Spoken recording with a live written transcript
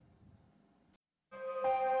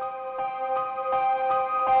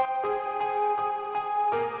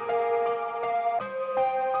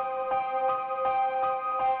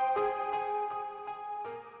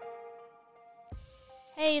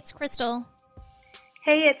it's Crystal.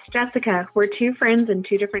 Hey, it's Jessica. We're two friends in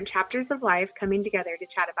two different chapters of life coming together to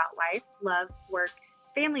chat about life, love, work,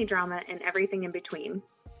 family drama, and everything in between.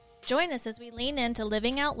 Join us as we lean into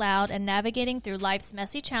living out loud and navigating through life's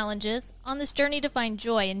messy challenges on this journey to find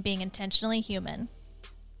joy in being intentionally human.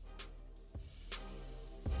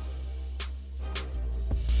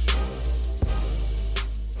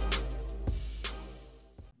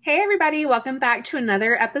 Hey, everybody. Welcome back to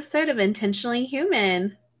another episode of Intentionally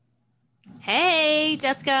Human. Hey,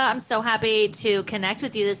 Jessica. I'm so happy to connect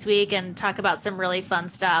with you this week and talk about some really fun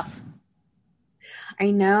stuff. I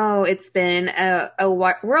know it's been a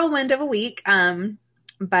whirlwind of a week,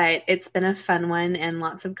 but it's been a fun one and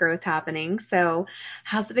lots of growth happening. So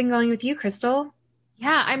how's it been going with you, Crystal?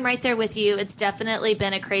 Yeah, I'm right there with you. It's definitely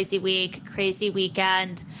been a crazy week, crazy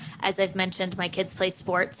weekend. As I've mentioned, my kids play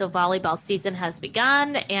sports, so volleyball season has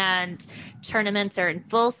begun and tournaments are in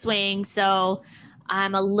full swing. So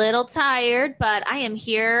I'm a little tired, but I am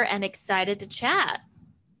here and excited to chat.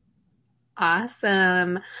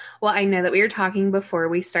 Awesome. Well, I know that we were talking before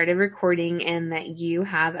we started recording and that you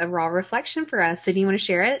have a raw reflection for us. So do you want to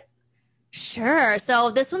share it? Sure.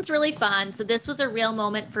 So this one's really fun. So this was a real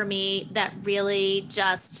moment for me that really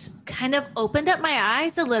just kind of opened up my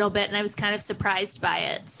eyes a little bit, and I was kind of surprised by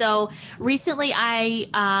it. So recently I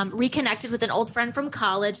reconnected with an old friend from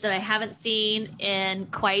college that I haven't seen in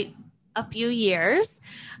quite a few years.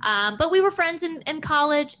 But we were friends in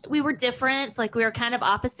college. We were different, like we were kind of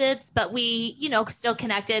opposites, but we, still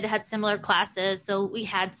connected, had similar classes. So we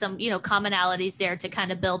had some, commonalities there to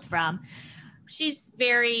kind of build from. She's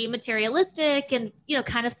very materialistic and,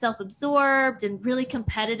 kind of self-absorbed and really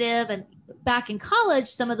competitive. And back in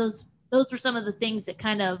college, those were some of the things that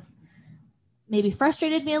kind of maybe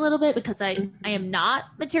frustrated me a little bit because I am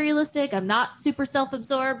not materialistic. I'm not super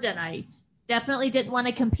self-absorbed, and I definitely didn't want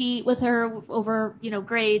to compete with her over,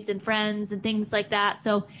 grades and friends and things like that.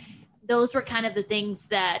 So those were kind of the things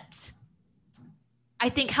that I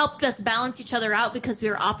think helped us balance each other out because we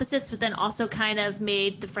were opposites, but then also kind of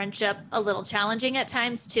made the friendship a little challenging at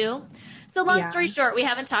times too. So long story short, we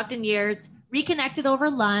haven't talked in years, reconnected over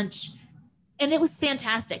lunch, and it was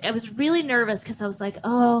fantastic. I was really nervous because I was like,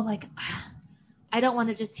 I don't want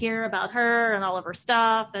to just hear about her and all of her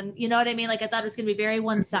stuff. And you know what I mean? Like I thought it was going to be very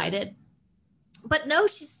one-sided. But no,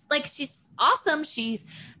 she's awesome. She's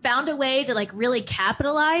found a way to really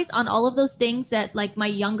capitalize on all of those things that my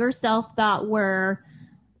younger self thought were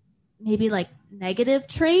maybe negative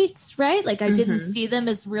traits, right? I didn't see them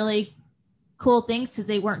as really cool things because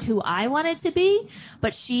they weren't who I wanted to be.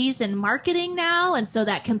 But she's in marketing now, and so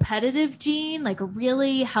that competitive gene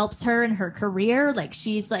really helps her in her career.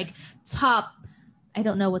 She's top, I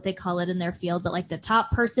don't know what they call it in their field, but the top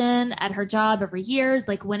person at her job every year is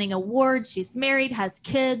winning awards. She's married, has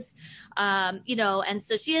kids, and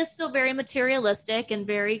so she is still very materialistic and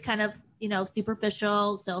very kind of,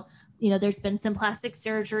 superficial. So, there's been some plastic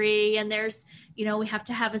surgery, and there's, we have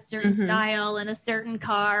to have a certain style and a certain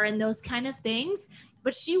car and those kind of things.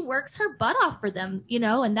 But she works her butt off for them,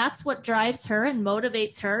 and that's what drives her and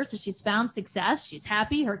motivates her. So she's found success. She's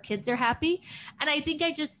happy. Her kids are happy. And I think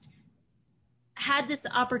I just had this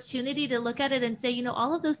opportunity to look at it and say,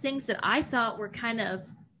 all of those things that I thought were kind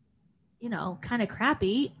of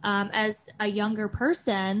crappy as a younger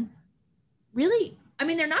person, really,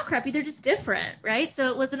 they're not crappy. They're just different, right? So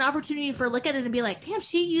it was an opportunity for look at it and be like, damn,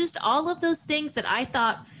 she used all of those things that I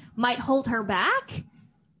thought might hold her back.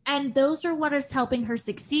 And those are what is helping her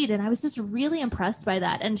succeed. And I was just really impressed by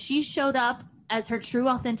that. And she showed up as her true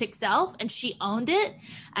authentic self, and she owned it.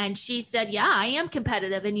 And she said, yeah, I am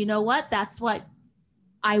competitive. And you know what? That's what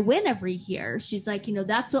I win every year. She's like,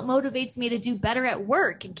 that's what motivates me to do better at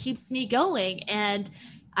work and keeps me going. And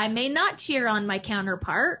I may not cheer on my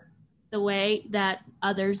counterpart the way that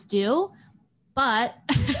others do, but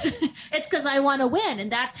it's because I want to win.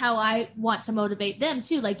 And that's how I want to motivate them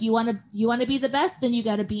too. You want to be the best, then you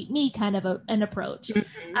got to beat me kind of an approach.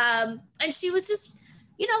 And she was just,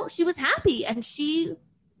 she was happy and she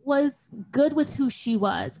was good with who she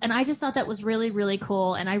was. And I just thought that was really, really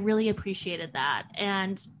cool. And I really appreciated that.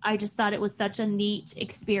 And I just thought it was such a neat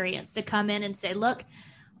experience to come in and say, look,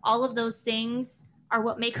 all of those things are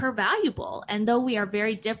what make her valuable. And though we are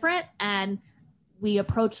very different and we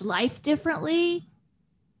approach life differently,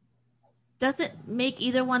 doesn't make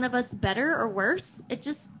either one of us better or worse. It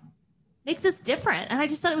just makes us different. And I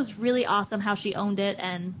just thought it was really awesome how she owned it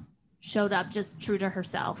and showed up just true to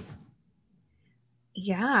herself.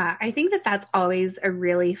 Yeah, I think that that's always a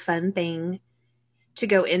really fun thing to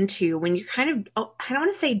go into when you kind of, I don't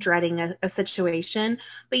want to say dreading a situation,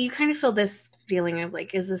 but you kind of feel this feeling of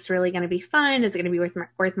like, is this really going to be fun? Is it going to be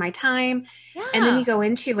worth my time? Yeah. And then you go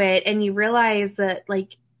into it and you realize that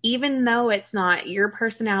like, even though it's not your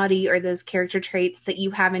personality or those character traits that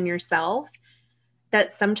you have in yourself, that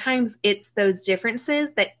sometimes it's those differences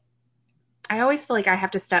that I always feel like I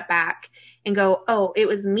have to step back and go, oh, it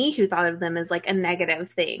was me who thought of them as like a negative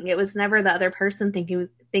thing. It was never the other person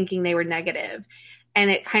thinking they were negative. And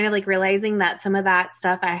it kind of like realizing that some of that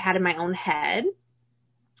stuff I had in my own head.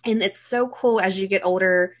 And it's so cool as you get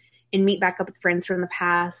older and meet back up with friends from the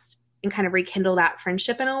past and kind of rekindle that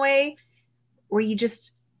friendship in a way where you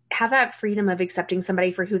just have that freedom of accepting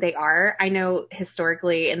somebody for who they are. I know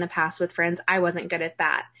historically in the past with friends, I wasn't good at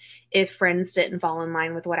that. If friends didn't fall in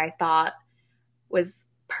line with what I thought was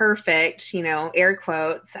perfect, air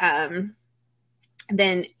quotes,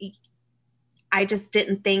 then I just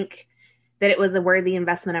didn't think that it was a worthy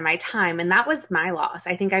investment of my time. And that was my loss.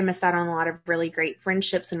 I think I missed out on a lot of really great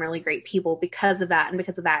friendships and really great people because of that. And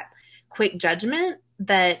because of that quick judgment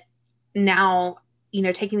that now,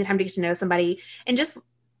 taking the time to get to know somebody and just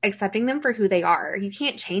accepting them for who they are. You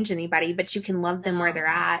can't change anybody, but you can love them where they're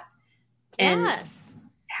at and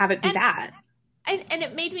have it be that. And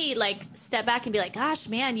it made me like step back and be like, gosh,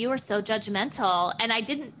 man, you are so judgmental. And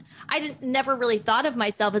I never really thought of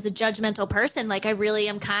myself as a judgmental person. Like I really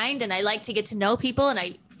am kind and I like to get to know people and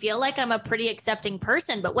I feel like I'm a pretty accepting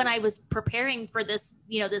person. But when I was preparing for this,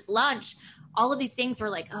 this lunch, all of these things were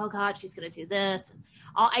like, oh God, she's going to do this.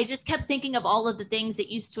 I just kept thinking of all of the things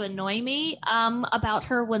that used to annoy me about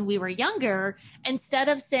her when we were younger, instead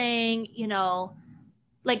of saying,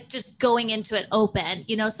 like just going into it open,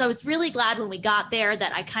 so I was really glad when we got there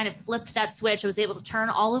that I kind of flipped that switch. I was able to turn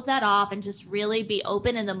all of that off and just really be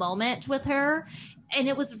open in the moment with her. And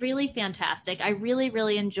it was really fantastic. I really,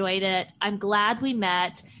 really enjoyed it. I'm glad we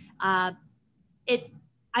met.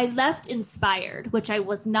 I left inspired, which I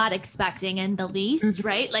was not expecting in the least,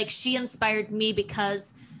 right? Like she inspired me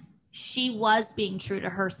because she was being true to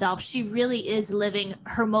herself. She really is living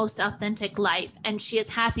her most authentic life, and she is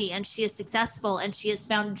happy and she is successful and she has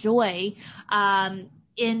found joy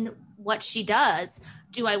in what she does.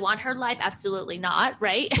 Do I want her life? Absolutely not,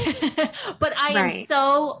 right? But I am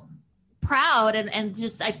so proud and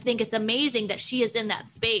just I think it's amazing that she is in that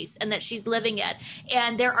space and that she's living it.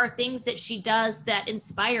 And there are things that she does that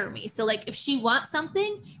inspire me. So like if she wants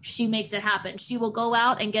something, she makes it happen. She will go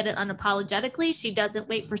out and get it unapologetically. She doesn't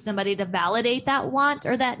wait for somebody to validate that want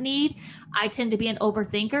or that need. I tend to be an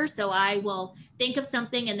overthinker, so I will think of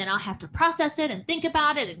something and then I'll have to process it and think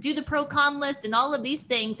about it and do the pro-con list and all of these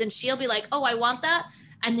things, and she'll be like, oh, I want that.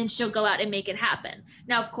 And then she'll go out and make it happen.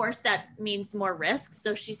 Now, of course, that means more risks.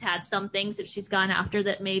 So she's had some things that she's gone after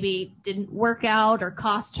that maybe didn't work out or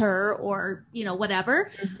cost her or,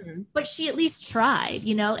 whatever. But she at least tried,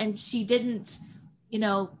 and she didn't,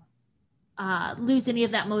 lose any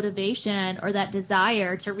of that motivation or that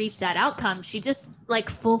desire to reach that outcome. She just like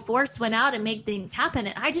full force went out and made things happen.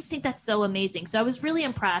 And I just think that's so amazing. So I was really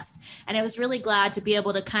impressed, and I was really glad to be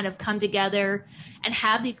able to kind of come together and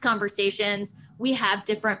have these conversations. We have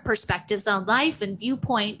different perspectives on life and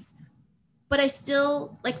viewpoints, but I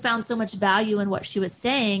still like found so much value in what she was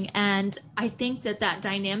saying. And I think that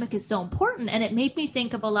dynamic is so important. And it made me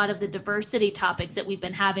think of a lot of the diversity topics that we've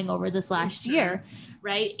been having over this last year,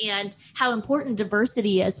 right? And how important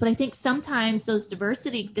diversity is. But I think sometimes those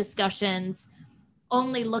diversity discussions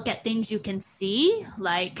only look at things you can see,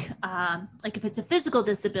 like if it's a physical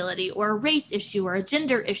disability or a race issue or a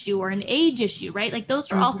gender issue or an age issue, right? Like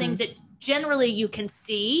those are all things that generally you can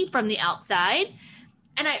see from the outside.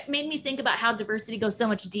 And it made me think about how diversity goes so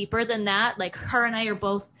much deeper than that. Like her and I are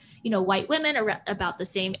both, white women, are about the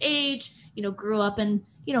same age, grew up in,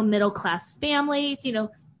 middle-class families,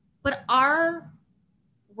 but our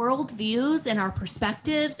worldviews and our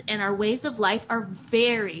perspectives and our ways of life are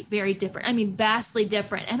very, very different. I mean, vastly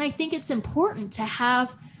different. And I think it's important to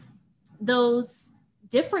have those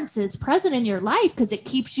differences present in your life because it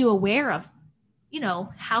keeps you aware of,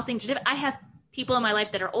 how things are different. I have people in my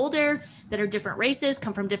life that are older, that are different races,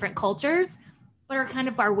 come from different cultures, but are kind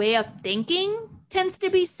of our way of thinking tends to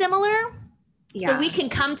be similar. Yeah. So we can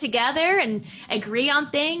come together and agree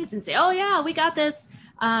on things and say, oh yeah, we got this.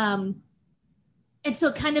 And so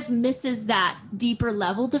it kind of misses that deeper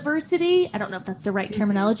level diversity. I don't know if that's the right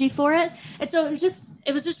terminology for it. And so it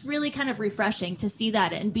was just really kind of refreshing to see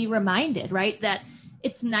that and be reminded, right, that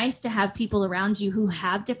it's nice to have people around you who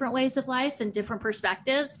have different ways of life and different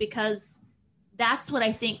perspectives, because that's what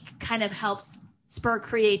I think kind of helps spur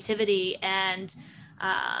creativity and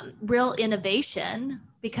real innovation,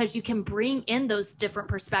 because you can bring in those different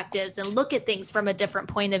perspectives and look at things from a different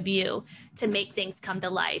point of view to make things come to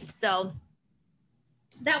life. So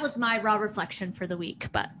that was my raw reflection for the week.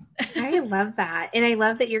 But I love that. And I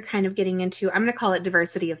love that you're kind of getting into, I'm going to call it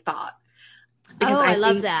diversity of thought. Because I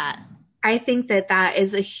love that. I think that that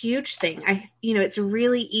is a huge thing. It's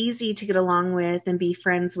really easy to get along with and be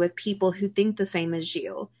friends with people who think the same as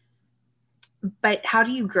you. But how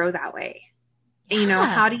do you grow that way? Yeah.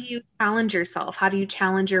 How do you challenge yourself? How do you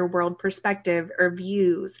challenge your world perspective or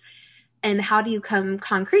views? And how do you come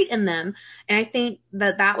concrete in them? And I think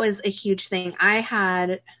that that was a huge thing. I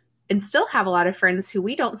had and still have a lot of friends who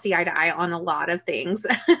we don't see eye to eye on a lot of things.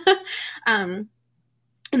 And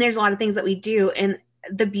there's a lot of things that we do. And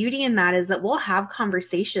the beauty in that is that we'll have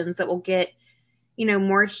conversations that will get,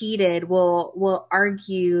 more heated. We'll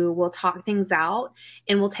argue, we'll talk things out,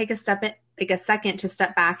 and we'll take a second to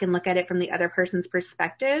step back and look at it from the other person's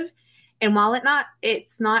perspective. And while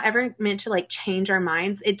it's not ever meant to like change our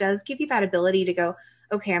minds, it does give you that ability to go,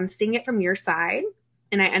 okay, I'm seeing it from your side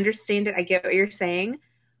and I understand it. I get what you're saying,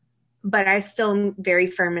 but I still am very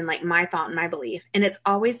firm in like my thought and my belief. And it's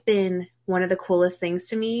always been one of the coolest things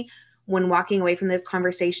to me when walking away from those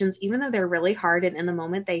conversations, even though they're really hard and in the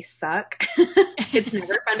moment they suck. It's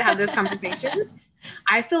never fun to have those conversations.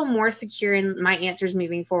 I feel more secure in my answers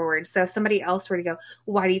moving forward. So if somebody else were to go,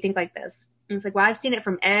 why do you think like this? And it's like, well, I've seen it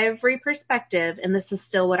from every perspective, and this is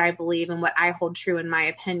still what I believe and what I hold true in my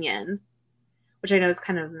opinion, which I know is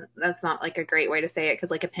that's not like a great way to say it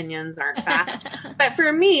because like opinions aren't fact. But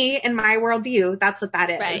for me, in my worldview, that's what that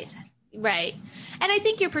is. Right. And I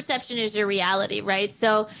think your perception is your reality, right?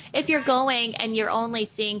 So if you're going and you're only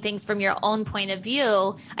seeing things from your own point of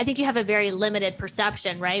view, I think you have a very limited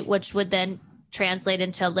perception, right? Which would then translate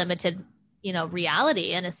into a limited,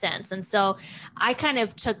 reality in a sense. And so I kind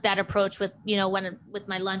of took that approach with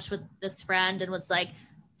my lunch with this friend and was like,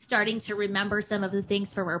 starting to remember some of the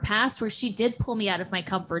things from her past where she did pull me out of my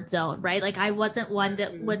comfort zone, right? Like I wasn't one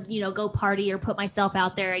that would, go party or put myself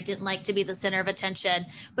out there. I didn't like to be the center of attention,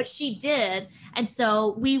 but she did. And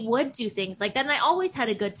so we would do things like that. And I always had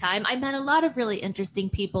a good time. I met a lot of really interesting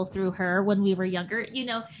people through her when we were younger,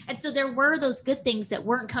 and so there were those good things that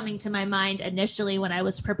weren't coming to my mind initially when I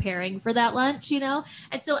was preparing for that lunch, And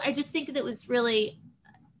so I just think that it was really,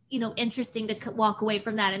 interesting to walk away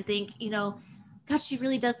from that and think, God, she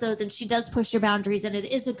really does those, and she does push your boundaries. And it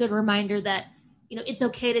is a good reminder that, it's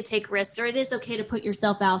okay to take risks, or it is okay to put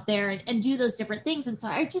yourself out there and do those different things. And so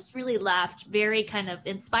I just really left very kind of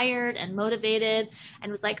inspired and motivated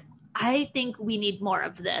and was like, I think we need more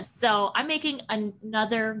of this. So I'm making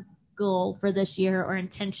another goal for this year, or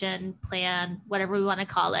intention, plan, whatever we want to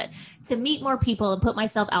call it, to meet more people and put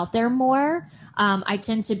myself out there more. I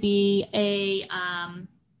tend to be a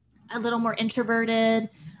little more introverted.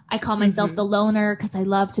 I call myself the loner because I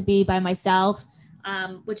love to be by myself,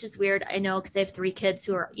 which is weird. I know because I have 3 kids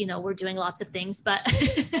who are, we're doing lots of things. But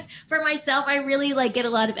for myself, I really like get a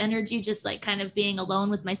lot of energy just like kind of being alone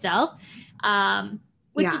with myself,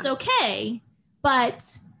 which is okay.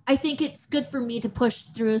 But I think it's good for me to push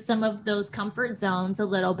through some of those comfort zones a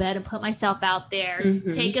little bit and put myself out there,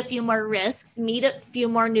 take a few more risks, meet a few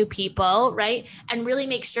more new people, right? And really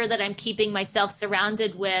make sure that I'm keeping myself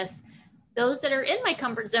surrounded with those that are in my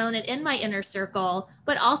comfort zone and in my inner circle,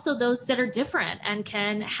 but also those that are different and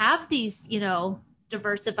can have these,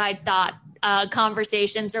 diversified thought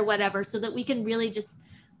conversations or whatever, so that we can really just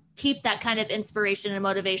keep that kind of inspiration and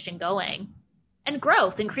motivation going, and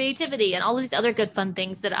growth and creativity and all these other good fun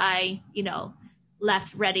things that I,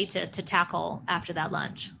 left ready to tackle after that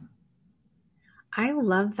lunch. I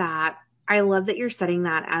love that. I love that you're setting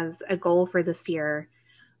that as a goal for this year,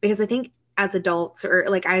 because I think as adults, or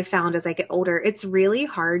like I've found as I get older, it's really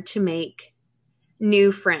hard to make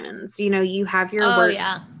new friends. You have your work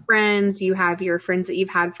friends, you have your friends that you've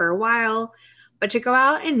had for a while, but to go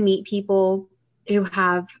out and meet people who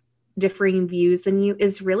have differing views than you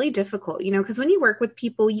is really difficult, because when you work with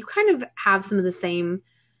people, you kind of have some of the same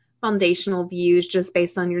foundational views just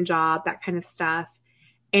based on your job, that kind of stuff.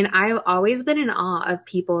 And I've always been in awe of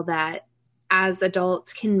people that as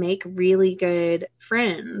adults can make really good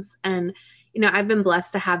friends. And, I've been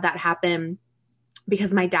blessed to have that happen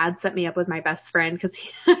because my dad set me up with my best friend because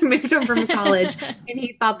I moved home from college and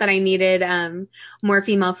he thought that I needed more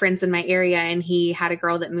female friends in my area. And he had a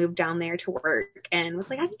girl that moved down there to work and was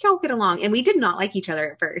like, I think y'all get along. And we did not like each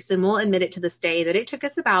other at first. And we'll admit it to this day that it took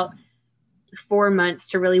us about 4 months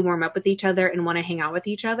to really warm up with each other and want to hang out with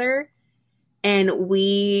each other. And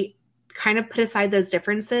we kind of put aside those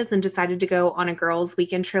differences and decided to go on a girls'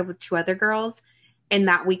 weekend trip with 2 other girls. And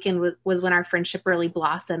that weekend was when our friendship really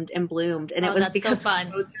blossomed and bloomed. And it was because we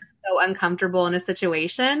were both just so uncomfortable in a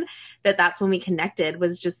situation that's when we connected,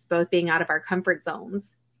 was just both being out of our comfort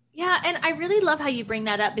zones. Yeah, and I really love how you bring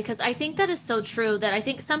that up because I think that is so true that I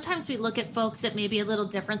think sometimes we look at folks that may be a little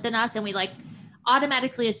different than us and we like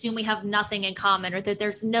automatically assume we have nothing in common or that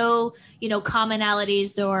there's no,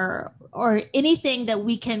 commonalities or anything that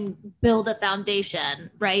we can build a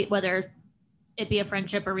foundation, right? Whether it be a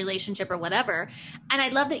friendship or relationship or whatever. And I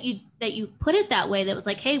love that you put it that way. That was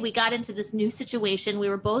like, hey, we got into this new situation. We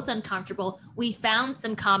were both uncomfortable. We found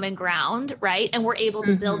some common ground, right? And we're able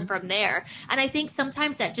to build from there. And I think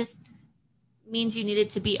sometimes that just means you needed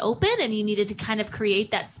to be open and you needed to kind of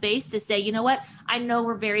create that space to say, you know what, I know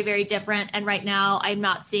we're very, very different. And right now I'm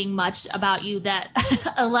not seeing much about you that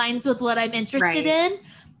aligns with what I'm interested in.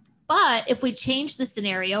 But if we change the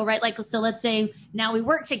scenario, right? Like, so let's say now we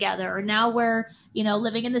work together or now we're,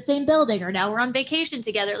 living in the same building or now we're on vacation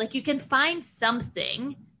together. Like you can find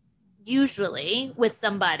something usually with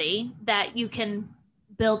somebody that you can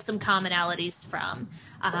build some commonalities from.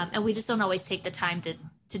 And we just don't always take the time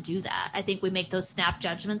to do that. I think we make those snap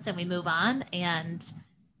judgments and we move on and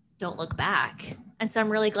don't look back. And so I'm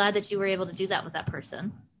really glad that you were able to do that with that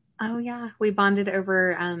person. Oh yeah, we bonded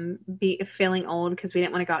over feeling old because we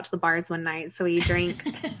didn't want to go out to the bars one night, so we drank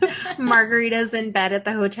margaritas in bed at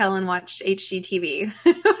the hotel and watched HGTV.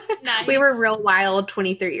 Nice. We were real wild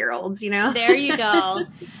 23-year-olds, There you go.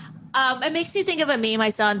 It makes me think of a meme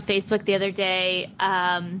I saw on Facebook the other day.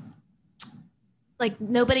 Like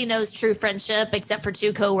nobody knows true friendship except for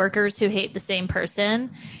two coworkers who hate the same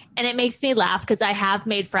person. And it makes me laugh because I have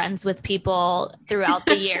made friends with people throughout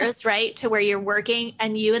the years, right? To where you're working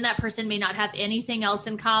and you and that person may not have anything else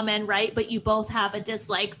in common, right? But you both have a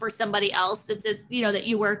dislike for somebody else that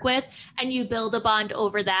you work with and you build a bond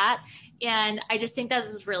over that. And I just think that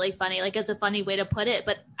is really funny. Like it's a funny way to put it,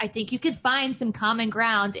 but I think you could find some common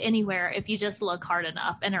ground anywhere if you just look hard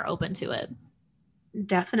enough and are open to it.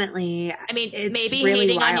 Definitely. I mean, it's maybe really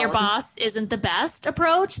hating wild on your boss isn't the best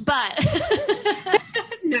approach, but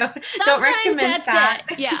no, don't recommend that.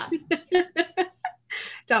 Yeah.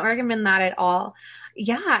 Don't recommend that at all.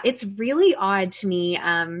 Yeah, it's really odd to me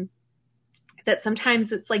that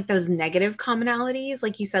sometimes it's like those negative commonalities,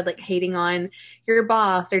 like you said, like hating on your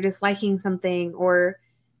boss or disliking something or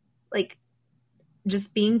like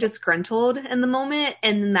just being disgruntled in the moment.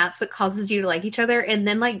 And then that's what causes you to like each other. And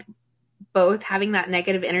then like both having that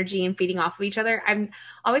negative energy and feeding off of each other. I've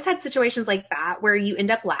always had situations like that where you end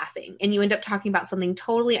up laughing and you end up talking about something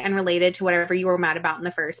totally unrelated to whatever you were mad about in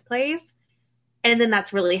the first place. And then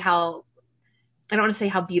that's really how, I don't want to say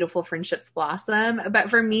how beautiful friendships blossom, but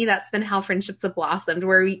for me, that's been how friendships have blossomed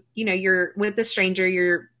where, you're with a stranger,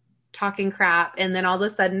 you're talking crap. And then all of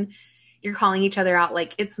a sudden you're calling each other out.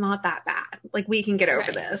 Like, it's not that bad. Like we can get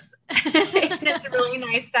over this. And it's really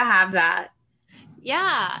nice to have that.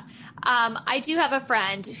 Yeah. I do have a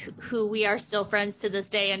friend who we are still friends to this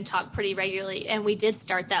day and talk pretty regularly. And we did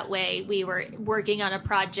start that way. We were working on a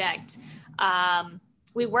project.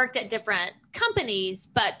 We worked at different companies,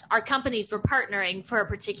 but our companies were partnering for a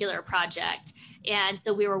particular project. And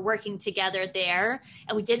so we were working together there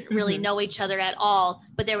and we didn't really know each other at all.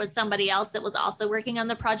 But there was somebody else that was also working on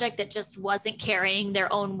the project that just wasn't carrying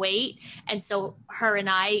their own weight. And so her and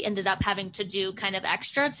I ended up having to do kind of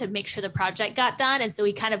extra to make sure the project got done. And so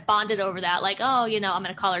we kind of bonded over that, like, oh, I'm going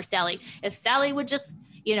to call her Sally. If Sally would just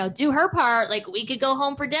do her part, like we could go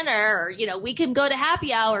home for dinner or, we can go to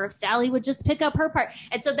happy hour if Sally would just pick up her part.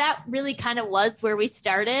 And so that really kind of was where we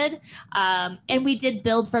started. And we did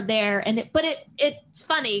build from there. And it's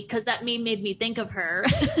funny because that meme made me think of her,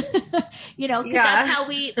 because that's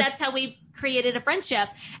how we created a friendship.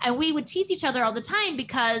 And we would tease each other all the time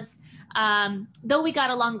because though we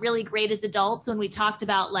got along really great as adults when we talked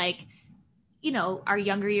about like, our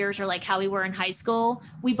younger years or like how we were in high school,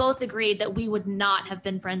 we both agreed that we would not have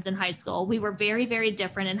been friends in high school. We were very, very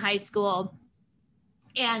different in high school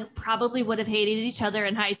and probably would have hated each other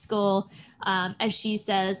in high school. As she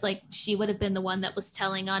says, like she would have been the one that was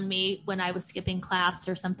telling on me when I was skipping class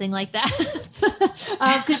or something like that.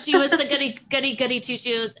 Because she was the goody two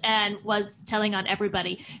shoes and was telling on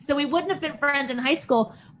everybody. So we wouldn't have been friends in high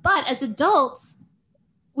school, but as adults,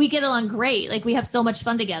 we get along great. Like we have so much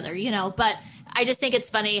fun together, but I just think it's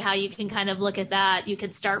funny how you can kind of look at that. You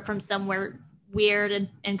could start from somewhere weird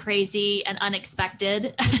and crazy and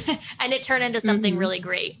unexpected and it turned into something really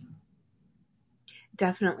great.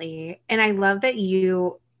 Definitely. And I love that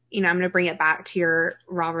I'm going to bring it back to your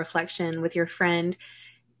raw reflection with your friend,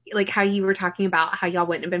 like how you were talking about how y'all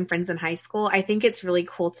wouldn't have been friends in high school. I think it's really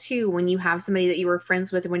cool too, when you have somebody that you were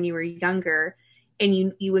friends with when you were younger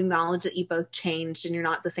and you acknowledge that you both changed and you're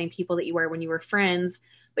not the same people that you were when you were friends,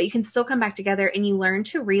 but you can still come back together and you learn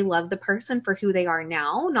to re-love the person for who they are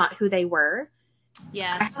now, not who they were. I have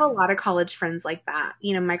Yes. a lot of college friends like that.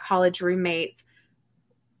 My college roommates,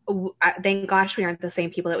 thank gosh we aren't the same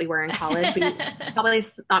people that we were in college. We probably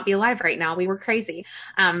not be alive right now. We were crazy.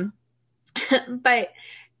 But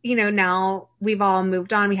now we've all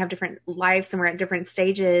moved on. We have different lives and we're at different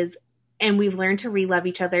stages, and we've learned to re-love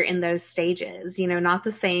each other in those stages. Not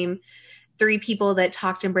the same three people that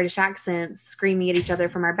talked in British accents screaming at each other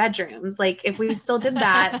from our bedrooms. Like if we still did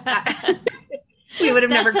that, we would have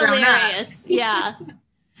never That's grown hilarious. up. Yeah.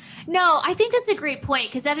 No, I think that's a great point,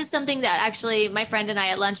 because that is something that actually my friend and I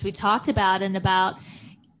at lunch, we talked about,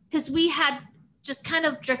 because we had just kind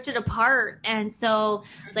of drifted apart. And so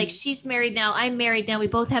like she's married now, I'm married now, we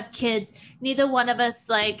both have kids. Neither one of us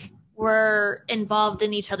like were involved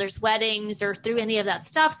in each other's weddings or through any of that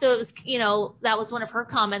stuff. So it was, that was one of her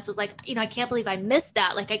comments, was like, I can't believe I missed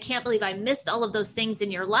that. Like, I can't believe I missed all of those things in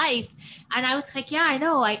your life. And I was like, yeah, I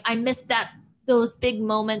know. I missed those big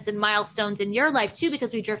moments and milestones in your life too,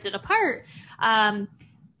 because we drifted apart.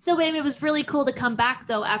 So it was really cool to come back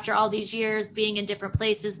though, after all these years being in different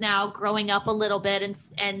places now, growing up a little bit,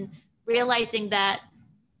 and realizing that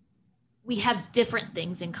we have different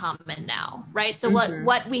things in common now, right? So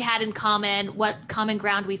what we had in common, what common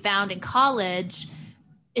ground we found in college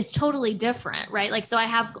is totally different, right? Like, so I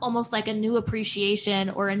have almost like a new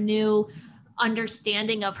appreciation or a new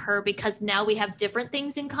understanding of her, because now we have different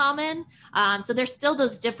things in common. So there's still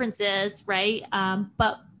those differences, right?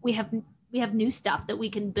 But we have new stuff that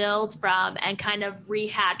we can build from and kind of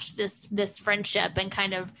rehatch this friendship and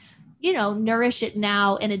kind of, nourish it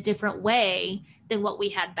now in a different way than what we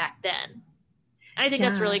had back then. And I think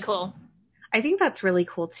that's really cool. I think that's really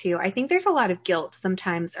cool too. I think there's a lot of guilt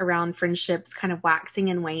sometimes around friendships kind of waxing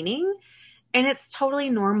and waning. And it's totally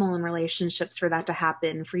normal in relationships for that to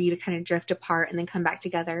happen, for you to kind of drift apart and then come back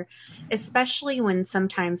together, especially when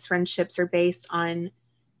sometimes friendships are based on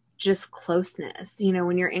just closeness.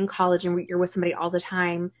 When you're in college and you're with somebody all the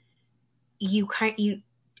time,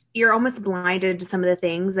 you're almost blinded to some of the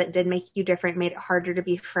things that did make you different, made it harder to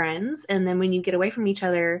be friends. And then when you get away from each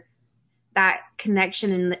other, that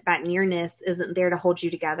connection and that nearness isn't there to hold you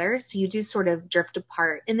together. So you do sort of drift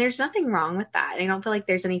apart, and there's nothing wrong with that. I don't feel like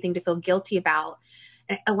there's anything to feel guilty about.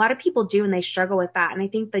 And a lot of people do, and they struggle with that. And I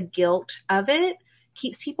think the guilt of it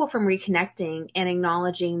keeps people from reconnecting and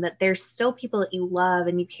acknowledging that there's still people that you love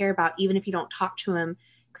and you care about, even if you don't talk to them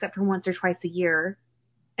except for once or twice a year.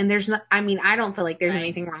 And I don't feel like there's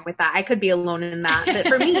anything wrong with that. I could be alone in that. But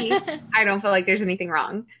for me, I don't feel like there's anything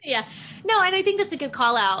wrong. Yeah. No, and I think that's a good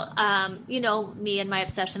call out. Me and my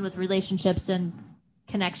obsession with relationships and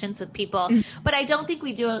connections with people. But I don't think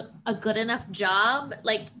we do a good enough job,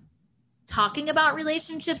 like, talking about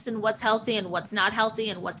relationships and what's healthy and what's not healthy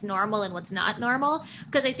and what's normal and what's not normal.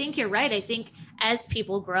 Because I think you're right. I think as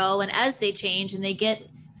people grow and as they change and they get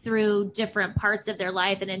through different parts of their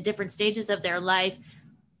life and in different stages of their life,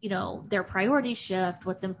 their priorities shift,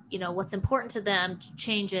 what's important to them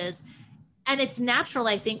changes. And it's natural,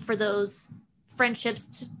 I think, for those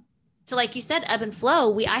friendships to, like you said, ebb and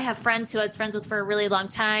flow. I have friends who I was friends with for a really long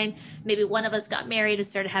time. Maybe one of us got married and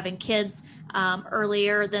started having kids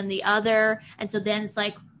earlier than the other. And so then it's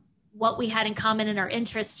like what we had in common and our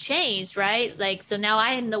interests changed, right? Like, so now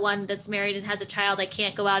I am the one that's married and has a child. I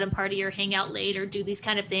can't go out and party or hang out late or do these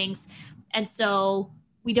kind of things. And so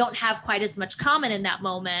we don't have quite as much common in that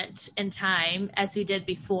moment in time as we did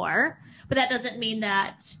before. But that doesn't mean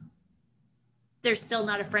that there's still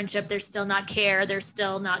not a friendship, there's still not care, there's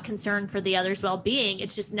still not concern for the other's well-being.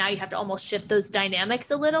 It's just now you have to almost shift those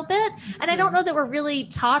dynamics a little bit. And I don't know that we're really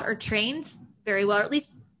taught or trained very well, or at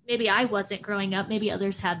least maybe I wasn't growing up, maybe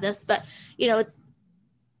others had this, but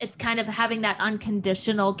it's kind of having that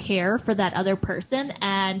unconditional care for that other person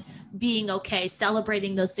and being okay,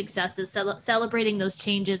 celebrating those successes, celebrating those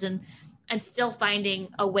changes, and still finding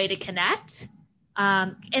a way to connect.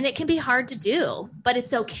 And it can be hard to do, but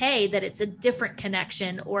it's okay that it's a different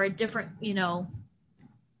connection or a different,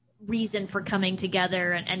 reason for coming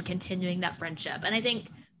together and continuing that friendship. And I think,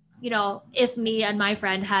 if me and my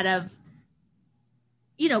friend had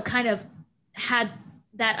kind of had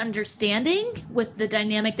that understanding with the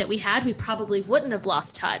dynamic that we had, we probably wouldn't have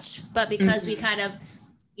lost touch. But because we kind of,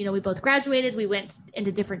 we both graduated, we went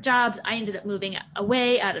into different jobs. I ended up moving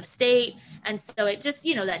away out of state. And so it just,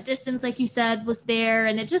 that distance, like you said, was there,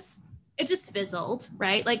 and it just fizzled,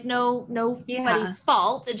 right? Like nobody's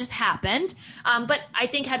fault. It just happened. But I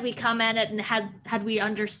think had we come at it and had we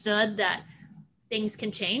understood that things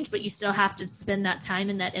can change, but you still have to spend that time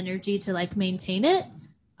and that energy to like maintain it,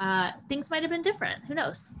 things might have been different. Who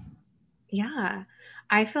knows? Yeah.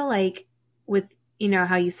 I feel like with,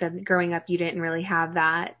 how you said growing up, you didn't really have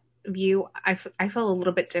that view, I feel a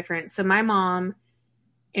little bit different. So my mom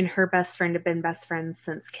and her best friend have been best friends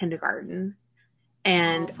since kindergarten. Oh,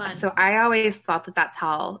 And fun. so I always thought that that's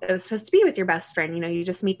how it was supposed to be with your best friend. You know, you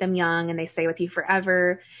just meet them young and they stay with you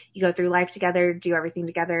forever. You go through life together, do everything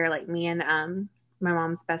together. Like me and my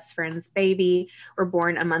mom's best friend's baby were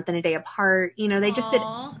born a month and a day apart. You know, they just did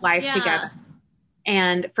Aw, life yeah, together.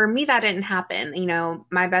 And for me, that didn't happen. You know,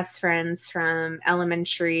 my best friends from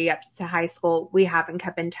elementary up to high school, we haven't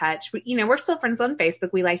kept in touch. You know, we're still friends on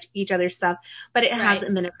Facebook. We like each other's stuff, but it right.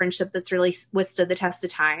 hasn't been a friendship that's really withstood the test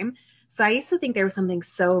of time. So I used to think there was something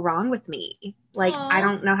so wrong with me. Like, I Oh,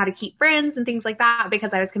 don't know how to keep friends and things like that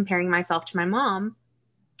because I was comparing myself to my mom.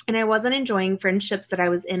 And I wasn't enjoying friendships that I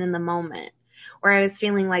was in the moment. Or I was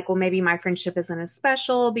feeling like, well, maybe my friendship isn't as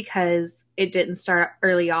special because it didn't start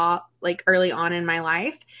early on in my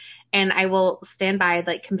life. And I will stand by,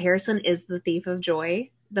 like, comparison is the thief of joy.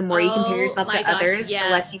 The more you compare oh yourself my to gosh, others, the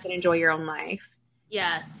less you can yes, enjoy your own life.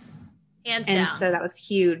 yes, hands And so down. that was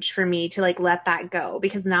huge for me to like let that go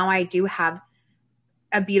because now I do have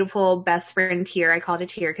a beautiful best friend tier. I call it a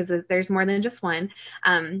tier because there's more than just one.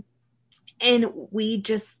 Um, and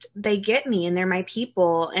they get me and they're my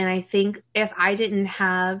people. And I think if I didn't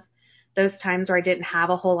have those times where I didn't have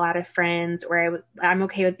a whole lot of friends, or I'm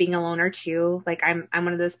okay with being a loner too. Like I'm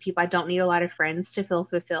one of those people. I don't need a lot of friends to feel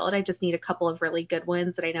fulfilled. I just need a couple of really good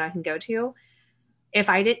ones that I know I can go to. If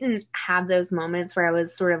I didn't have those moments where I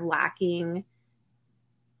was sort of lacking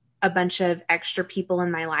a bunch of extra people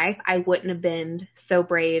in my life, I wouldn't have been so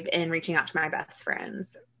brave in reaching out to my best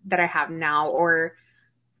friends that I have now, or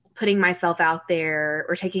putting myself out there,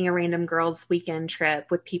 or taking a random girls' weekend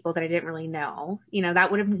trip with people that I didn't really know. You know,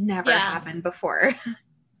 that would have never Yeah. happened before.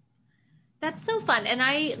 That's so fun. And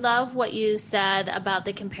I love what you said about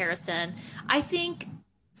the comparison. I think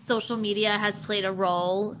social media has played a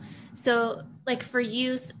role. So, like for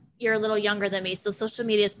you, you're a little younger than me. So, social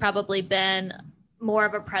media has probably been more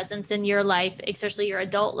of a presence in your life, especially your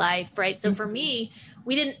adult life, right? So, for Mhm. me,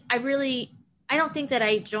 I don't think that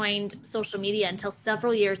I joined social media until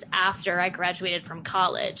several years after I graduated from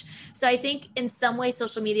college. So I think in some way,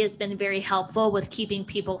 social media has been very helpful with keeping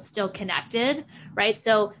people still connected, right?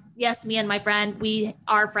 So yes, me and my friend, we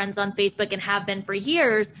are friends on Facebook and have been for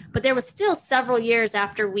years, but there was still several years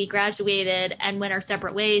after we graduated and went our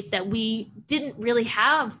separate ways that we didn't really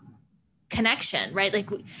have connection, right?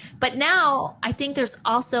 But now I think there's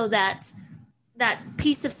also that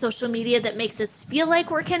piece of social media that makes us feel like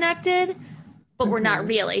we're connected, but we're not Mhm.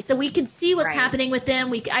 really. So we can see what's Right. happening with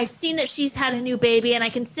them. I've seen that she's had a new baby and I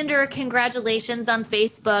can send her a congratulations on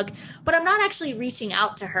Facebook, but I'm not actually reaching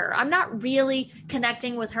out to her. I'm not really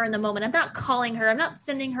connecting with her in the moment. I'm not calling her. I'm not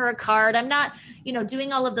sending her a card. I'm not,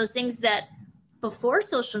 doing all of those things that before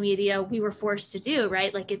social media we were forced to do,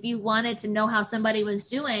 right? Like if you wanted to know how somebody was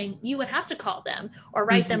doing, you would have to call them or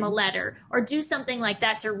write them a Mhm. letter or do something like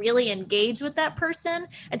that to really engage with that person.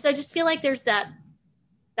 And so I just feel like there's that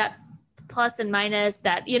plus and minus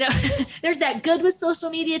that there's that good with social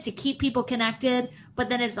media to keep people connected, but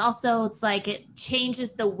then it's like it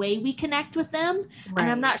changes the way we connect with them, and I'm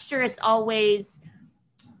Right. not sure it's always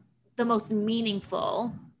the most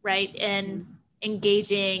meaningful, right, in Mhm.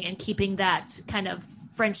 engaging and keeping that kind of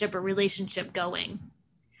friendship or relationship going.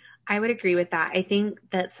 I would agree with that. I think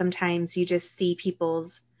that sometimes you just see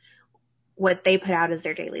people's what they put out as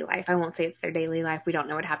their daily life. I won't say it's their daily life. We don't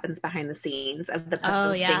know what happens behind the scenes of the Oh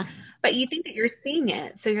posting, yeah. but you think that you're seeing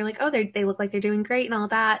it. So you're like, oh, they look like they're doing great and all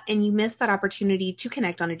that. And you miss that opportunity to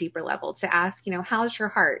connect on a deeper level, to ask, how's your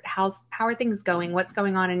heart? How are things going? What's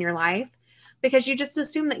going on in your life? Because you just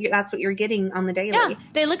assume that that's what you're getting on the Yeah, daily.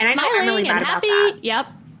 they look And I know I'm really smiling and bad about that. happy. Yep.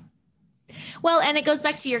 Well, and it goes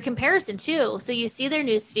back to your comparison too. So you see their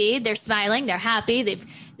news feed, they're smiling, they're happy,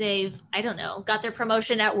 they've I don't know, got their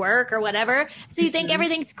promotion at work or whatever. So you think Mhm.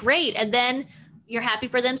 everything's great, and then you're happy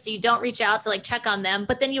for them, so you don't reach out to like check on them.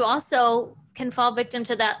 But then you also can fall victim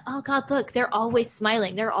to that. Oh God, look, they're always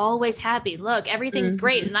smiling, they're always happy. Look, everything's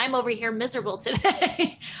great, Mhm. and I'm over here miserable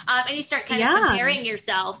today. And you start kind of Yeah. comparing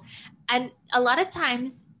yourself, and a lot of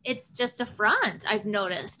times it's just a front. I've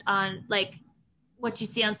noticed on like what you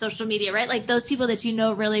see on social media, right? Like those people that you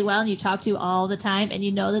know really well and you talk to all the time, and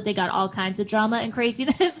you know that they got all kinds of drama and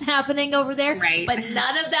craziness happening over there, Right. but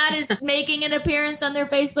none of that is making an appearance on their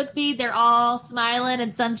Facebook feed. They're all smiling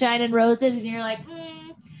and sunshine and roses, and you're like,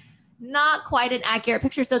 not quite an accurate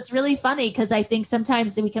picture. So it's really funny because I think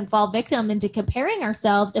sometimes we can fall victim into comparing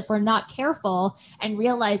ourselves if we're not careful and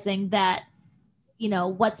realizing that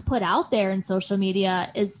what's put out there in social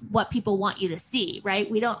media is what people want you to see, right?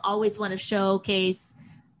 We don't always want to showcase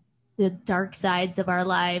the dark sides of our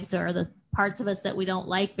lives or the parts of us that we don't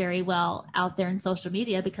like very well out there in social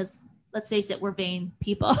media, because let's face it, we're vain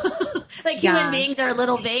people. Like human beings are a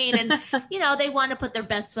little vain, and they want to put their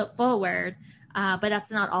best foot forward. But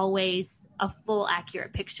that's not always a full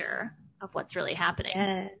accurate picture of what's really happening.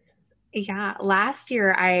 Yes. Yeah. Last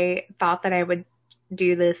year, I thought that I would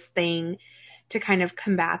do this thing to kind of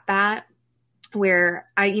combat that, where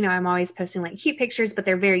I'm always posting like cute pictures, but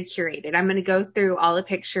they're very curated. I'm going to go through all the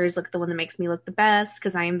pictures, look at the one that makes me look the best,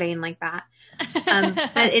 because I am vain like that.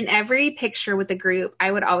 But in every picture with the group,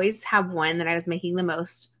 I would always have one that I was making the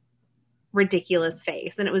most ridiculous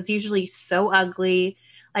face. And it was usually so ugly.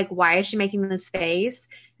 Like, why is she making this face?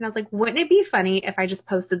 And I was like, wouldn't it be funny if I just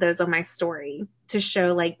posted those on my story to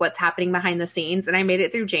show like what's happening behind the scenes? And I made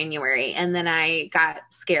it through January, and then I got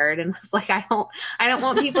scared and was like, I don't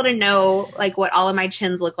want people to know like what all of my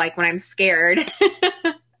chins look like when I'm scared.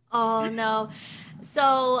 Oh no.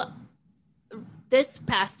 So this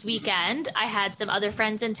past weekend, I had some other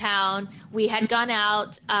friends in town. We had gone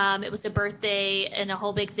out. It was a birthday and a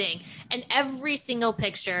whole big thing. And every single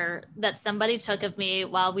picture that somebody took of me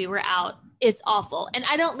while we were out is awful. And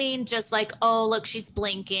I don't mean just like, oh, look, she's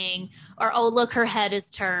blinking, or, oh, look, her head is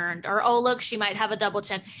turned, or, oh, look, she might have a double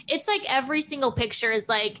chin. It's like every single picture is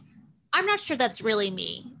like, I'm not sure that's really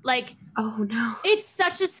me. Like, oh no, it's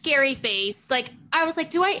such a scary face. Like, I was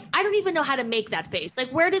like, I don't even know how to make that face. Like,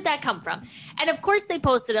 where did that come from? And of course they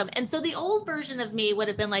posted them. And so the old version of me would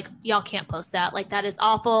have been like, y'all can't post that. Like, that is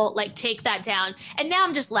awful. Like, take that down. And now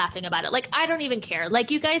I'm just laughing about it. Like, I don't even care.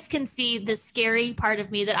 Like, you guys can see the scary part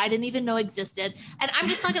of me that I didn't even know existed. And I'm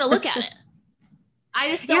just not going to look at it.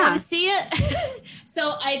 I just don't want to see it.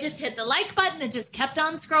 So I just hit the like button and just kept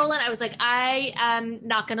on scrolling. I was like, I am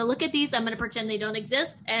not going to look at these. I'm going to pretend they don't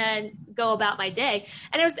exist and go about my day.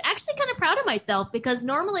 And I was actually kind of proud of myself, because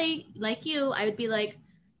normally, like you, I would be like,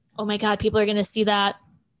 oh my God, people are going to see that.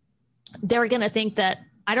 They're going to think that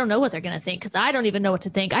I don't know what they're going to think, because I don't even know what to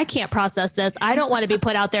think. I can't process this. I don't want to be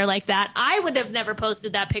put out there like that. I would have never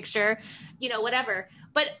posted that picture, whatever.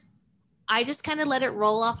 But I just kind of let it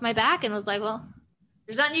roll off my back and was like, well,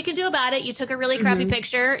 there's nothing you can do about it. You took a really crappy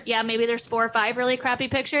picture. Yeah, maybe there's 4 or 5 really crappy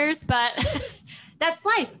pictures, but that's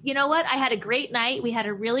life. You know what? I had a great night. We had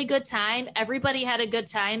a really good time. Everybody had a good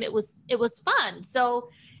time. It was fun. So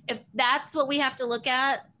if that's what we have to look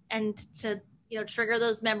at and to, trigger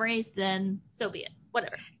those memories, then so be it.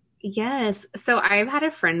 Whatever. Yes. So I've had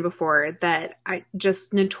a friend before that I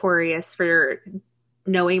just notorious for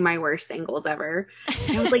knowing my worst angles ever.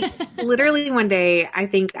 And I was like, literally one day, I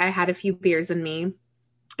think I had a few beers in me.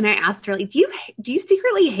 And I asked her, like, do you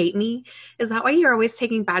secretly hate me? Is that why you're always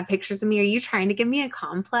taking bad pictures of me? Are you trying to give me a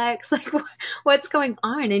complex? Like, what's going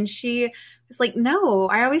on? And she was like, no,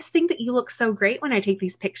 I always think that you look so great when I take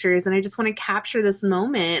these pictures, and I just want to capture this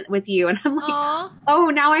moment with you. And I'm like, aww. Oh,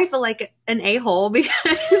 now I feel like an a-hole, because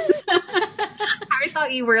I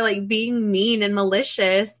thought you were like being mean and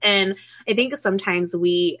malicious. And I think sometimes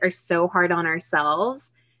we are so hard on ourselves,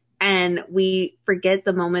 and we forget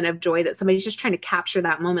the moment of joy that somebody's just trying to capture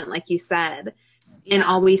that moment, like you said. Yeah. And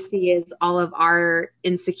all we see is all of our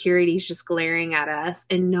insecurities just glaring at us,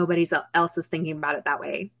 and nobody else is thinking about it that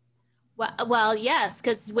way. Well, yes,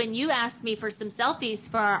 because when you asked me for some selfies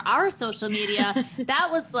for our social media, that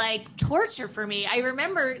was like torture for me. I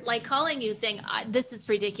remember like calling you and saying, this is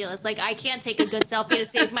ridiculous. Like, I can't take a good selfie to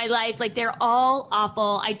save my life. Like, they're all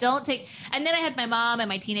awful. And then I had my mom and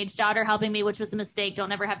my teenage daughter helping me, which was a mistake.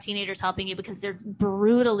 Don't ever have teenagers helping you, because they're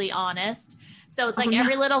brutally honest. So it's like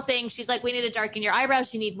every little thing. She's like, we need to darken your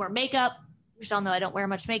eyebrows. You need more makeup. Which y'all know I don't wear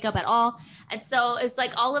much makeup at all. And so it's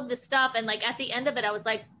like all of this stuff. And like at the end of it, I was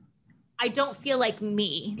like, I don't feel like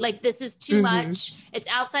me. Like, this is too much. It's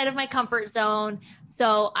outside of my comfort zone.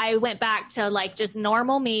 So I went back to like just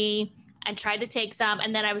normal me and tried to take some.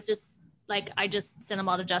 And then I was just like, I just sent them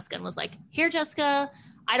all to Jessica and was like, here, Jessica,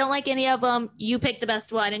 I don't like any of them. You pick the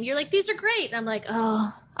best one. And you're like, these are great. And I'm like,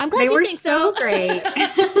 oh, I'm glad you think so. They were so great.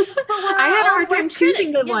 I had a hard time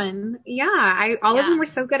choosing the one. Yeah. All of them were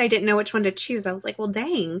so good. I didn't know which one to choose. I was like, well,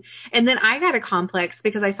 dang. And then I got a complex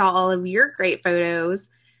because I saw all of your great photos.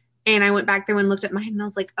 And I went back there and looked at mine, and I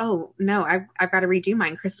was like, oh, no, I've got to redo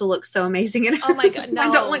mine. Crystal looks so amazing. And oh my God, no.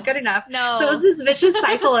 I don't look good enough. No. So it was this vicious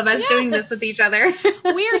cycle of us doing this with each other.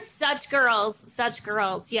 We're such girls.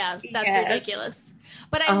 Yes, that's ridiculous.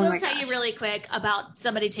 But I will tell you really quick about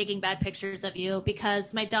somebody taking bad pictures of you,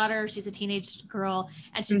 because my daughter, she's a teenage girl,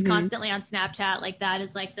 and she's constantly on Snapchat. Like, that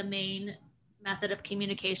is like the main method of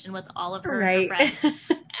communication with all of her friends.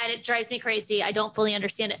 And it drives me crazy. I don't fully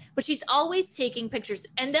understand it. But she's always taking pictures.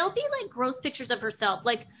 And they'll be like gross pictures of herself.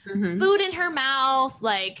 Like food in her mouth.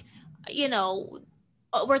 Like,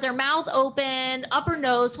 where their mouth open, up her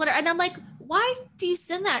nose, whatever. And I'm like, why do you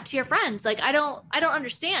send that to your friends? Like, I don't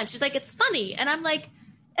understand. She's like, it's funny. And I'm like,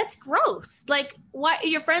 it's gross. Like, why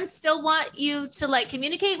your friends still want you to like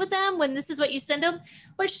communicate with them when this is what you send them?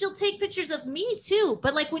 But she'll take pictures of me too.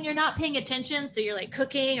 But like when you're not paying attention, so you're like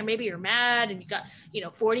cooking, or maybe you're mad and you got,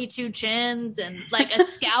 42 chins and like a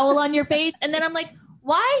scowl on your face. And then I'm like,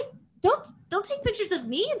 why don't take pictures of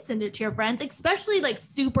me and send it to your friends, especially like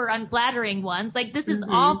super unflattering ones. Like, this is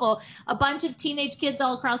awful. A bunch of teenage kids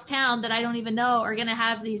all across town that I don't even know are going to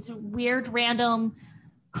have these weird, random,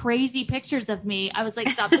 crazy pictures of me. I was like,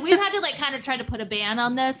 stop. So we've had to like kind of try to put a ban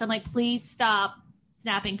on this. I'm like, please stop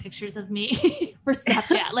snapping pictures of me for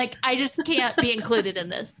Snapchat. Like, I just can't be included in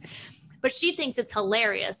this. But she thinks it's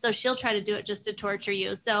hilarious, so she'll try to do it just to torture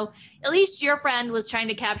you. So at least your friend was trying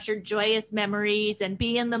to capture joyous memories and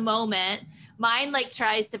be in the moment. Mine like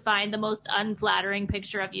tries to find the most unflattering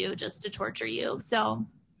picture of you just to torture you. So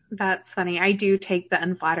that's funny. I do take the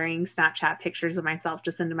unflattering Snapchat pictures of myself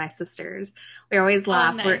to send to my sisters. We always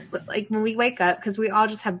laugh. Nice. Like when we wake up, because we all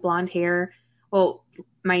just have blonde hair. Well,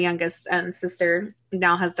 my youngest sister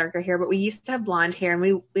now has darker hair, but we used to have blonde hair,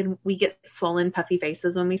 and we get swollen, puffy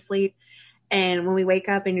faces when we sleep. And when we wake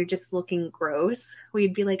up and you're just looking gross,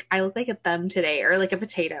 we'd be like, I look like a thumb today, or like a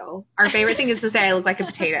potato. Our favorite thing is to say I look like a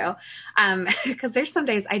potato. Because there's some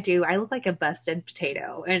days I look like a busted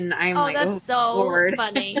potato. And I'm like, that's so Lord.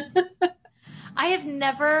 Funny. I have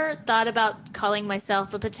never thought about calling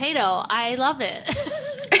myself a potato. I love it.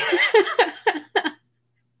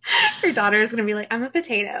 Your daughter is going to be like, I'm a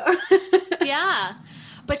potato. Yeah.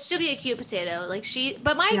 But she'll be a cute potato. Like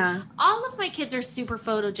all of my kids are super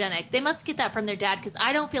photogenic. They must get that from their dad, because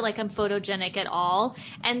I don't feel like I'm photogenic at all.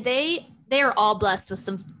 And they are all blessed with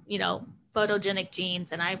some, photogenic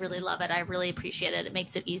genes. And I really love it. I really appreciate it. It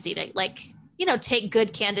makes it easy to like, take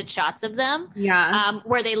good candid shots of them. Yeah.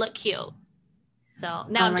 Where they look cute. So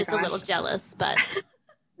now I'm just a little jealous, but.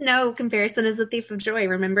 No, comparison is a thief of joy.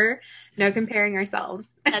 Remember? No comparing ourselves.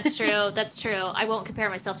 That's true. That's true. I won't compare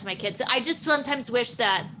myself to my kids. I just sometimes wish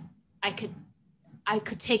that I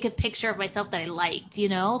could take a picture of myself that I liked,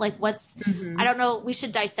 like I don't know. We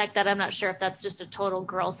should dissect that. I'm not sure if that's just a total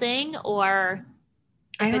girl thing or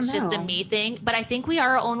if it's just a me thing, but I think we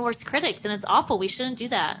are our own worst critics, and it's awful. We shouldn't do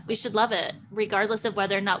that. We should love it, regardless of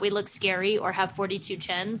whether or not we look scary or have 42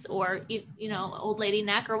 chins or, old lady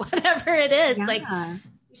neck or whatever it is. Yeah. Like,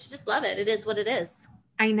 we should just love it. It is what it is.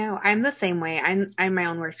 I know. I'm the same way. I'm my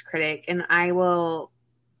own worst critic, and I will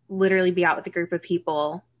literally be out with a group of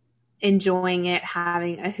people enjoying it,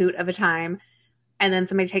 having a hoot of a time. And then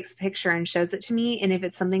somebody takes a picture and shows it to me. And if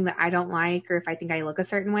it's something that I don't like, or if I think I look a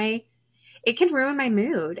certain way, it can ruin my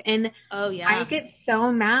mood. And I get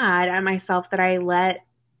so mad at myself that I let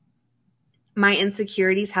my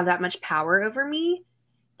insecurities have that much power over me.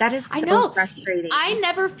 That is so frustrating. I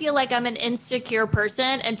never feel like I'm an insecure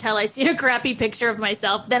person until I see a crappy picture of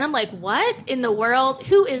myself. Then I'm like, what in the world?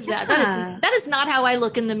 Who is that? That is not how I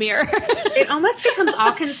look in the mirror. It almost becomes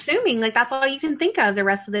all consuming. Like, that's all you can think of the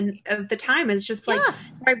rest of the time is just like, do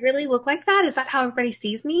I really look like that? Is that how everybody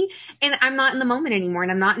sees me? And I'm not in the moment anymore,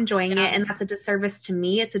 and I'm not enjoying it. And that's a disservice to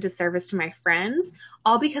me. It's a disservice to my friends,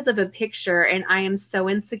 all because of a picture. And I am so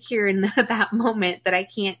insecure in that moment that I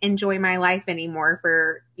can't enjoy my life anymore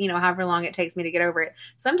for, however long it takes me to get over it.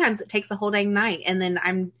 Sometimes it takes a whole dang night, and then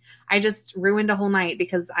I just ruined a whole night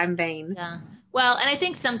because I'm vain. Yeah. Well, and I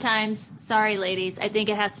think sometimes, sorry, ladies, I think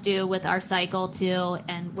it has to do with our cycle too,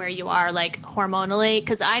 and where you are like hormonally.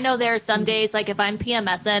 Because I know there are some days, like if I'm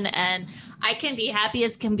PMSing and I can be happy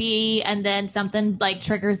as can be, and then something like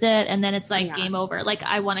triggers it, and then it's like game over. Like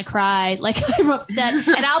I want to cry, like I'm upset,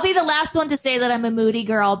 and I'll be the last one to say that I'm a moody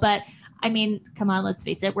girl. But I mean, come on, let's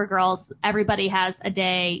face it, we're girls. Everybody has a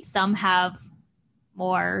day. Some have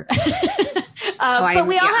more. But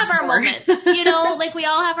we all have our moments, like we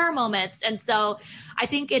all have our moments. And so I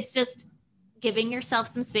think it's just giving yourself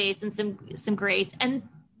some space and some grace, and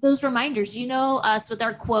those reminders, us with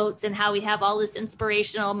our quotes and how we have all this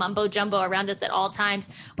inspirational mumbo jumbo around us at all times.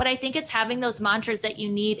 But I think it's having those mantras that you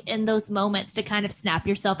need in those moments to kind of snap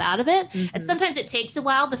yourself out of it. Mm-hmm. And sometimes it takes a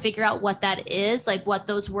while to figure out what that is, like what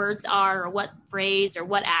those words are, or what phrase or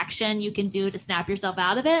what action you can do to snap yourself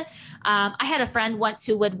out of it. I had a friend once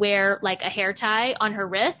who would wear like a hair tie on her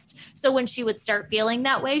wrist. So when she would start feeling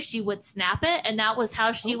that way, she would snap it. And that was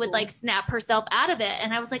how she would like snap herself out of it.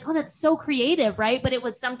 And I was like, oh, that's so creative, right? But it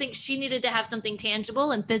was something she needed to have, something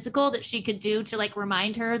tangible and physical that she could do to like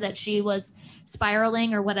remind her that she was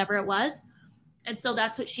spiraling or whatever it was. And so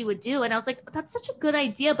that's what she would do. And I was like, that's such a good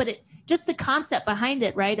idea. But just the concept behind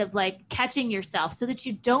it, right? Of like catching yourself so that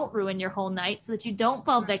you don't ruin your whole night, so that you don't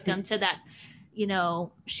fall victim to that,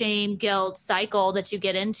 shame, guilt cycle that you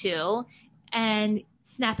get into. and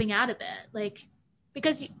snapping out of it. Like,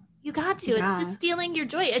 because you got to, it's just stealing your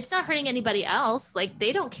joy. It's not hurting anybody else. Like,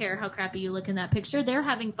 they don't care how crappy you look in that picture. They're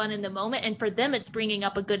having fun in the moment. And for them, it's bringing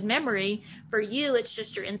up a good memory. For you, it's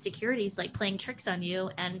just your insecurities, like playing tricks on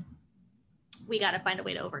you. And we got to find a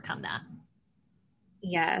way to overcome that.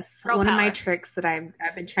 Yes. One of my tricks that I've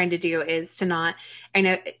been trying to do is to not, I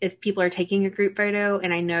know if people are taking a group photo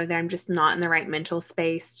and I know that I'm just not in the right mental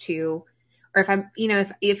space to, or if I'm,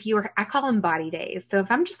 if you were, I call them body days. So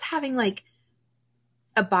if I'm just having like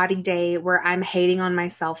a body day where I'm hating on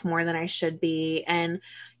myself more than I should be. And,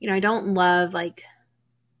 I don't love like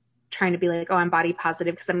trying to be like, oh, I'm body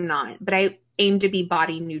positive, because I'm not, but I aim to be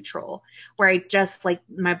body neutral, where I just like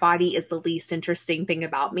my body is the least interesting thing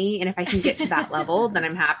about me. And if I can get to that level, then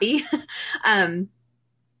I'm happy.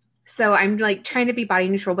 So I'm like trying to be body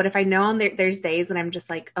neutral, but if I know there's days and I'm just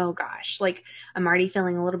like, oh gosh, like I'm already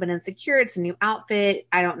feeling a little bit insecure. It's a new outfit.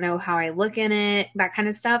 I don't know how I look in it, that kind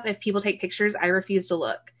of stuff. If people take pictures, I refuse to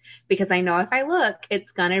look, because I know if I look,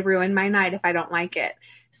 it's going to ruin my night if I don't like it.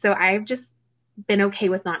 So I've just been okay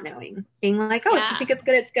with not knowing, being like, oh, if you think it's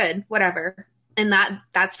good, it's good, whatever. And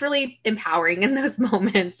that's really empowering in those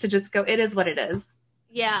moments to just go, it is what it is.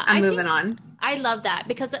 Yeah. I'm moving on. I love that,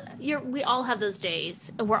 because we all have those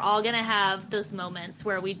days. We're all going to have those moments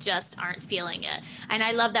where we just aren't feeling it. And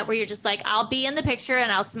I love that, where you're just like, I'll be in the picture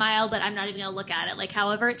and I'll smile, but I'm not even going to look at it. Like,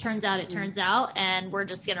 however it turns out, it turns out, and we're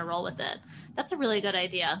just going to roll with it. That's a really good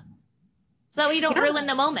idea. So that we don't ruin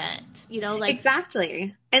the moment, like.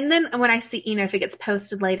 Exactly. And then when I see, if it gets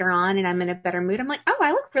posted later on and I'm in a better mood, I'm like, oh,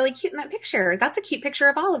 I look really cute in that picture. That's a cute picture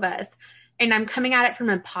of all of us. And I'm coming at it from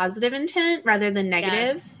a positive intent rather than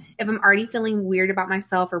negative. Yes. If I'm already feeling weird about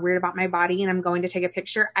myself or weird about my body and I'm going to take a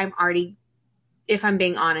picture, I'm already, if I'm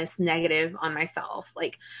being honest, negative on myself.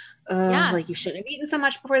 Like, like you shouldn't have eaten so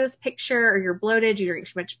much before this picture, or you're bloated, you drink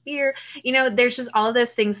too much beer. There's just all of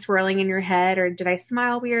those things swirling in your head, or did I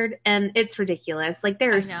smile weird? And it's ridiculous. Like,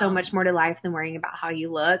 there is so much more to life than worrying about how you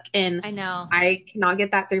look. And I know I cannot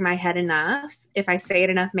get that through my head enough. If I say it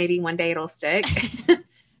enough, maybe one day it'll stick.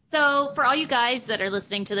 So for all you guys that are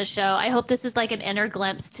listening to the show, I hope this is like an inner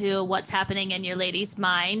glimpse to what's happening in your lady's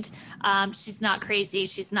mind. She's not crazy.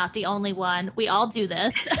 She's not the only one. We all do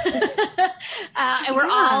this. And we're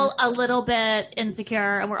all a little bit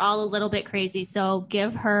insecure, and we're all a little bit crazy. So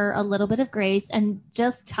give her a little bit of grace and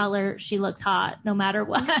just tell her she looks hot no matter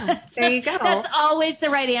what. Yeah, there you go. That's always the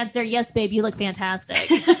right answer. Yes, babe, you look fantastic.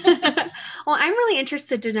 Well, I'm really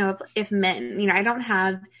interested to know if men, I don't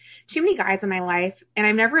have too many guys in my life, and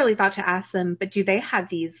I've never really thought to ask them, but do they have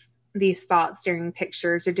these thoughts during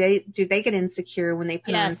pictures, or do they get insecure when they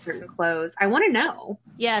put on certain clothes? I want to know.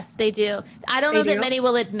 Yes, they do. I don't know that many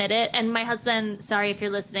will admit it. And my husband, sorry if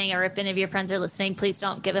you're listening, or if any of your friends are listening, please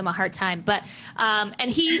don't give him a hard time. But and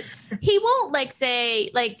he won't like say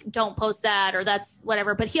like, don't post that, or that's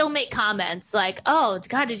whatever, but he'll make comments like, oh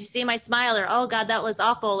God, did you see my smile? Or, oh God, that was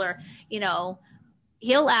awful. Or,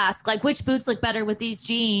 he'll ask like, which boots look better with these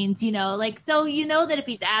jeans, like, so that if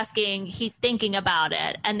he's asking, he's thinking about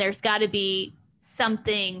it, and there's got to be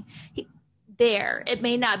something there. It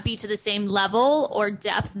may not be to the same level or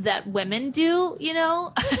depth that women do,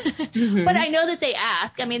 mm-hmm. But I know that they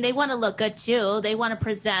ask. I mean, they want to look good too. They want to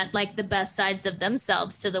present like the best sides of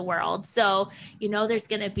themselves to the world. So, there's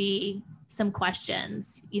going to be some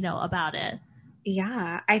questions, about it.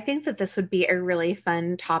 Yeah, I think that this would be a really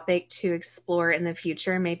fun topic to explore in the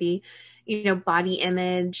future, maybe, body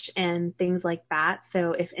image and things like that.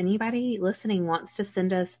 So if anybody listening wants to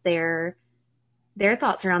send us their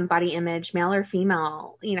thoughts around body image, male or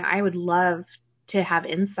female, I would love to have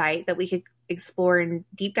insight that we could explore and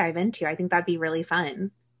deep dive into. I think that'd be really fun.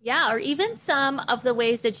 Yeah, or even some of the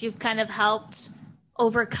ways that you've kind of helped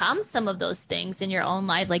overcome some of those things in your own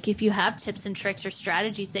life. Like if you have tips and tricks or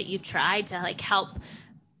strategies that you've tried to like help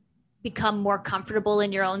become more comfortable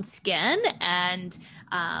in your own skin and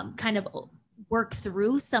kind of work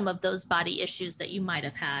through some of those body issues that you might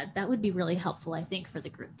have had, that would be really helpful, I think, for the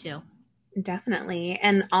group too. Definitely.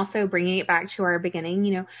 And also bringing it back to our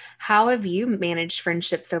beginning, how have you managed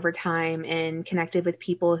friendships over time and connected with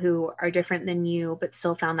people who are different than you, but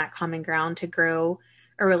still found that common ground to grow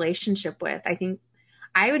a relationship with? I think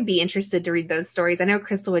I would be interested to read those stories. I know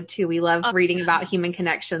Crystal would too. We love reading about human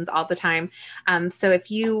connections all the time. So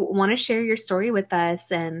if you want to share your story with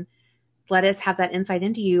us and let us have that insight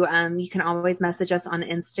into you, you can always message us on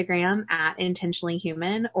Instagram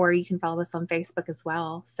 @intentionallyhuman, or you can follow us on Facebook as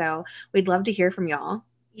well. So we'd love to hear from y'all.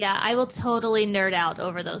 Yeah, I will totally nerd out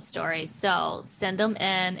over those stories. So send them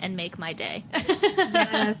in and make my day.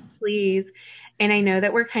 Yes, please. And I know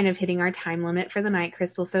that we're kind of hitting our time limit for the night,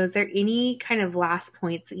 Crystal. So is there any kind of last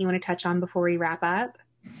points that you want to touch on before we wrap up?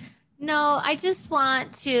 No, I just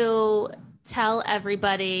want to tell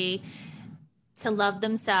everybody to love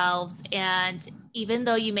themselves. And even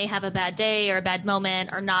though you may have a bad day or a bad moment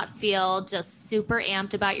or not feel just super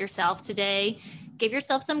amped about yourself today, give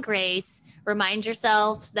yourself some grace. Remind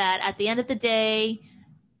yourself that at the end of the day,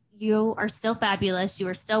 you are still fabulous. You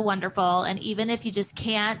are still wonderful. And even if you just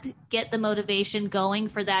can't get the motivation going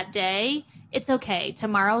for that day, it's okay.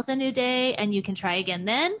 Tomorrow's a new day and you can try again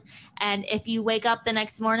then. And if you wake up the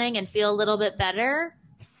next morning and feel a little bit better,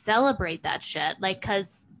 celebrate that shit. Like,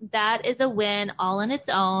 cause that is a win all on its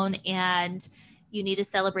own. And you need to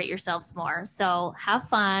celebrate yourselves more. So have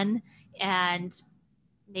fun and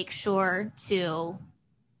make sure to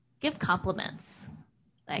give compliments.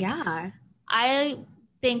 Like, Yeah. I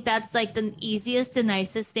think that's like the easiest and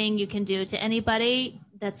nicest thing you can do to anybody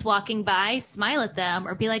that's walking by. Smile at them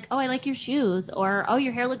or be like, oh, I like your shoes, or oh,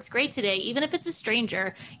 your hair looks great today. Even if it's a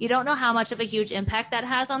stranger, you don't know how much of a huge impact that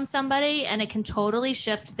has on somebody, and it can totally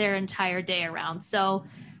shift their entire day around. So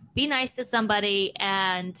be nice to somebody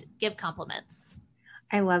and give compliments.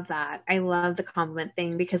 I love that. I love the compliment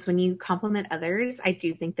thing because when you compliment others, I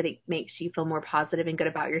do think that it makes you feel more positive and good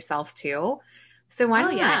about yourself too. So why Oh,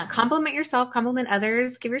 not yeah. compliment yourself, compliment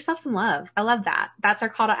others, give yourself some love. I love that. That's our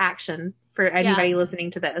call to action for Yeah. anybody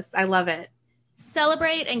listening to this. I love it.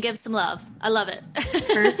 Celebrate and give some love. I love it.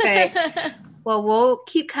 Perfect. Well, we'll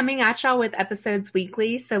keep coming at y'all with episodes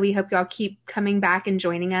weekly. So we hope y'all keep coming back and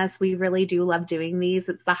joining us. We really do love doing these.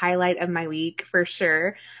 It's the highlight of my week for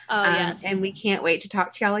sure. Oh, yes. And we can't wait to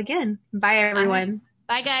talk to y'all again. Bye, All right. everyone.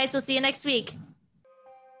 Bye, guys. We'll see you next week.